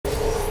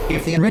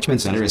If the enrichment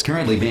center is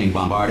currently being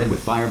bombarded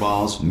with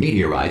fireballs,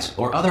 meteorites,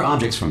 or other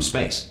objects from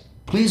space,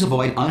 please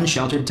avoid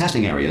unsheltered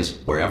testing areas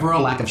wherever a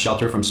lack of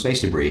shelter from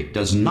space debris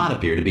does not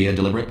appear to be a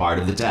deliberate part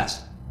of the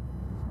test.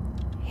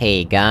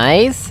 Hey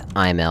guys,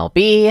 I'm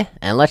LB,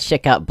 and let's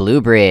check out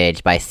Blue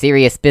Bridge by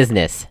Serious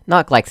Business.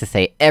 Nock likes to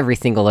say every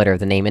single letter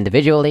of the name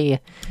individually.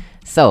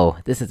 So,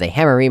 this is a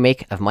Hammer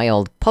remake of my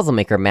old Puzzle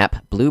Maker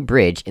map, Blue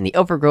Bridge, in the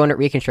overgrown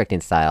reconstructing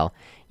style.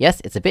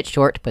 Yes, it's a bit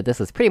short, but this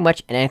was pretty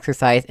much an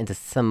exercise into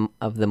some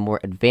of the more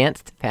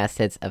advanced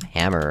facets of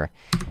Hammer.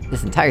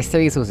 This entire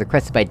series was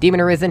requested by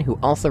Demon Arisen, who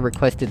also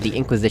requested the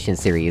Inquisition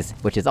series,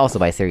 which is also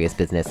by Serious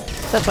Business.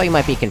 So that's why you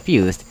might be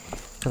confused,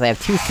 because I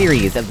have two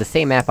series of the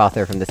same map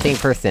author from the same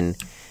person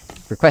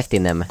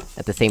requesting them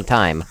at the same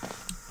time.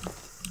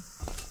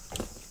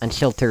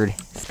 Unsheltered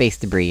space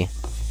debris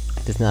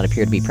does not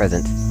appear to be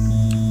present.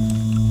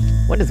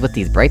 What is with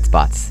these bright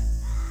spots?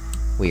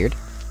 Weird.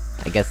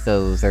 I guess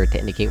those are to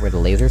indicate where the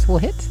lasers will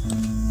hit?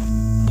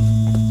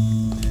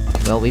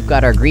 Well, we've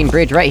got our green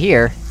bridge right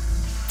here.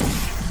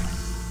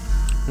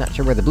 Not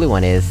sure where the blue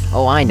one is.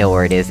 Oh, I know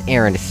where it is.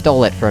 Aaron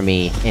stole it from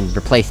me, and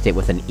replaced it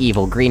with an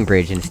evil green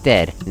bridge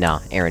instead. No,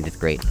 Aaron is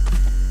great.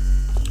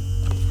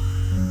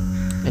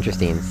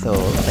 Interesting, so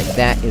looks like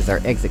that is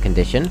our exit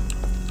condition.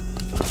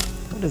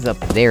 What is up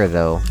there,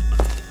 though?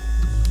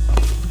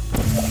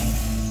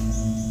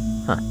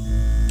 Huh.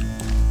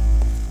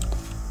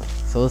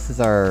 So this is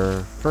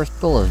our first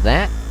goal of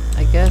that,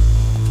 I guess?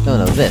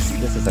 No, this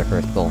is our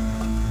first goal.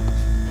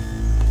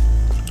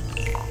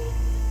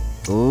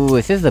 Ooh,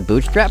 is this the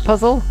Bootstrap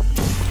puzzle?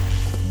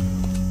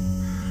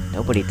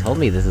 Nobody told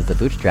me this is the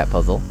Bootstrap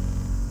puzzle.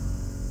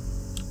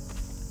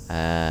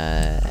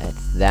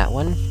 It's that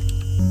one?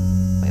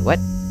 Wait, what?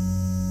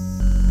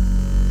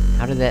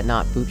 How did that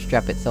not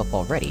bootstrap itself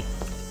already?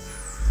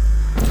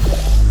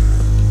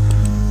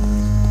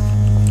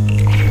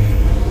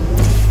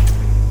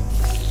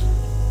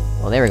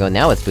 Well, there we go,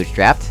 now it's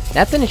bootstrapped.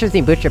 That's an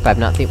interesting bootstrap I've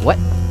not seen- what?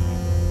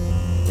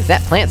 Is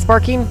that plant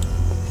sparking?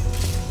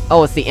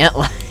 Oh, it's the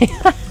antlion.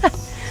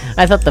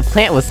 I thought the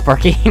plant was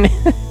sparking.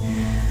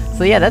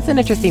 So yeah, that's an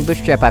interesting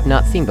bootstrap I've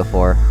not seen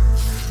before.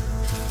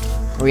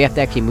 Where we have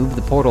to actually move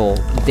the portal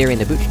during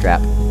the bootstrap.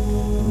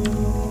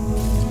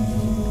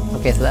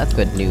 Okay, so that's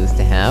good news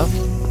to have.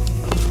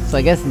 So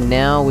I guess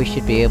now we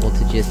should be able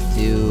to just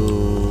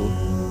do...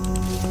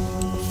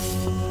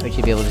 we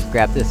should be able to just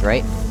grab this,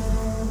 right?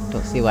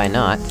 Don't see why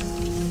not.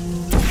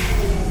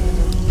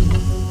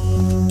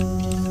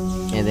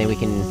 And then we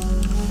can...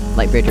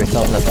 light bridge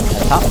ourselves up at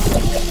the top.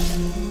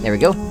 There we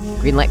go.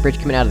 Green light bridge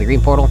coming out of the green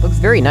portal. Looks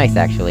very nice,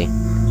 actually.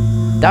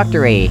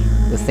 Dr. A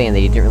was saying that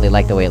he didn't really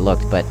like the way it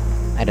looked, but...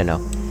 I don't know.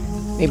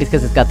 Maybe it's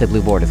because it's got the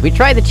blue borders. We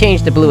tried to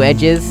change the blue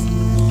edges,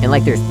 and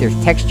like there's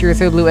textures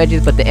for the blue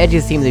edges, but the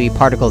edges seem to be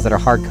particles that are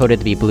hard-coded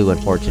to be blue,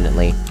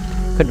 unfortunately.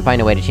 Couldn't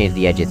find a way to change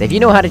the edges. If you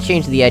know how to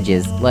change the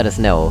edges, let us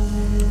know.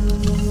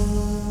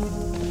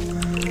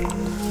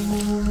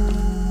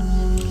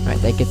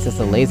 Alright, that gets us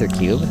a laser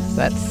cube, so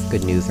that's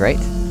good news, right?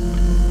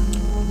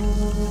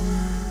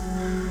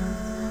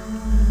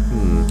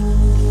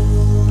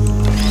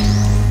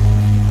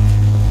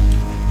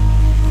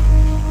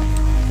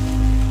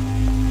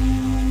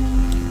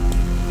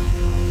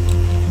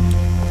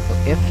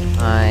 If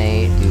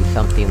I do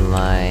something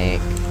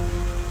like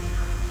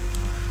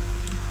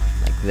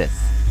this,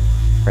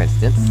 for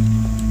instance...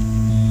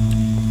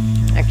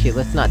 Actually,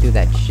 let's not do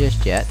that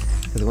just yet,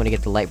 because we want to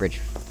get the light bridge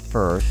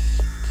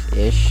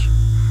first-ish.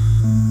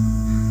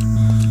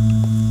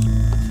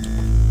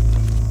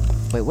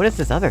 Wait, what does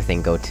this other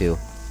thing go to?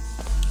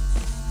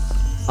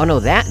 Oh no,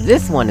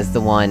 this one is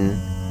the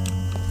one...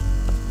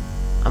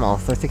 I'm all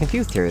sorts of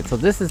confused here. So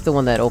this is the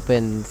one that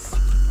opens...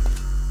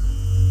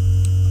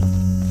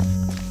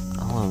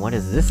 oh, and what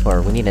is this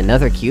for? We need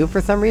another cube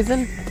for some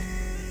reason?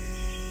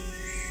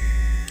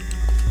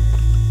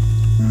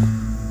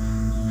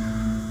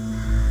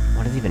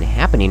 What is even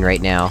happening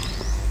right now?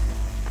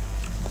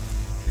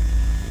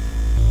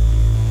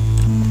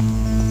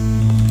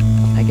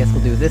 I guess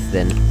we'll do this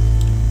then.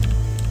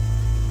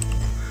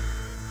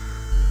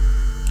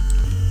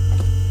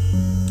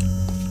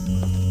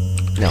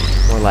 No,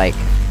 more like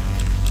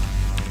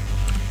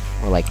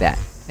that.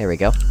 There we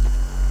go.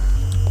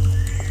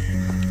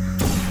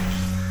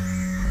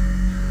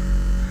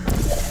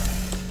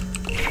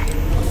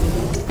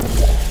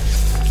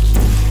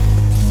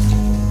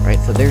 Right,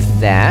 so there's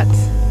that.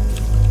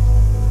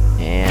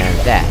 And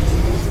that.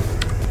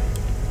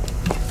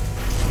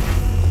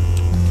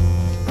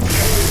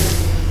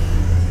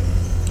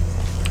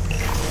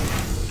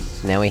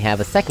 So now we have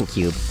a second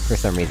cube, for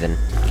some reason.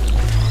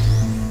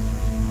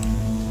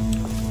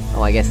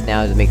 Oh, I guess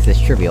now it makes this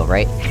trivial,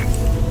 right?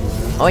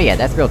 Oh yeah,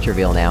 that's real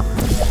trivial now.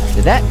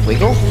 Does that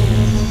wiggle?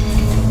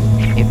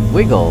 It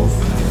wiggles.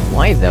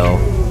 Why though?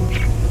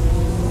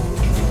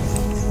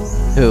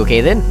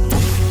 Okay then.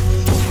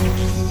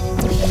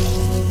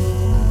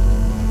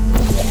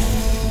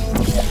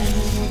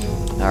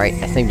 Alright,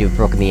 I seem to have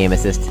broken the aim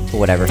assist, but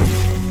whatever.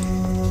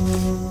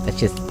 Let's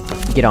just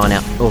get on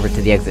out over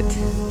to the exit.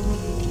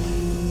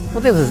 Well,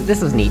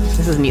 this was neat.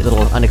 This was a neat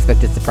little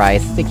unexpected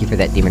surprise. Thank you for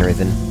that, Demon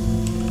Risen.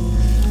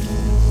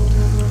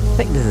 I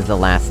think this is the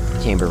last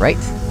chamber, right?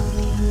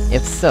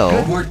 If so...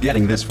 Good work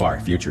getting this far,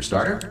 future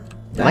starter.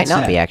 It might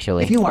not be,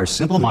 actually. If you are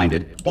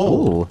simple-minded,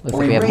 bold, looks or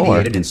like we have more.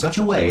 irradiated in such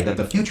a way that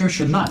the future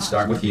should not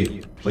start with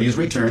you, please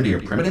return to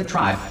your primitive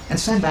tribe and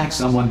send back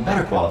someone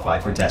better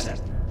qualified for testing.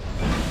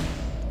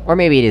 Or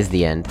maybe it is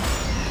the end.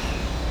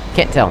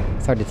 Can't tell.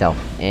 It's hard to tell.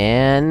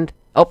 And...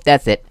 oh,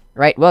 that's it.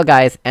 Right, well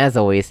guys, as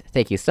always,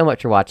 thank you so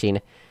much for watching.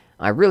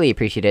 I really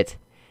appreciate it.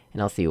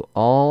 And I'll see you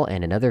all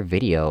in another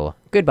video.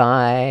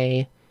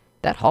 Goodbye!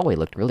 That hallway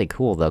looked really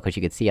cool, though, because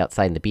you could see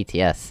outside in the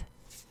BTS.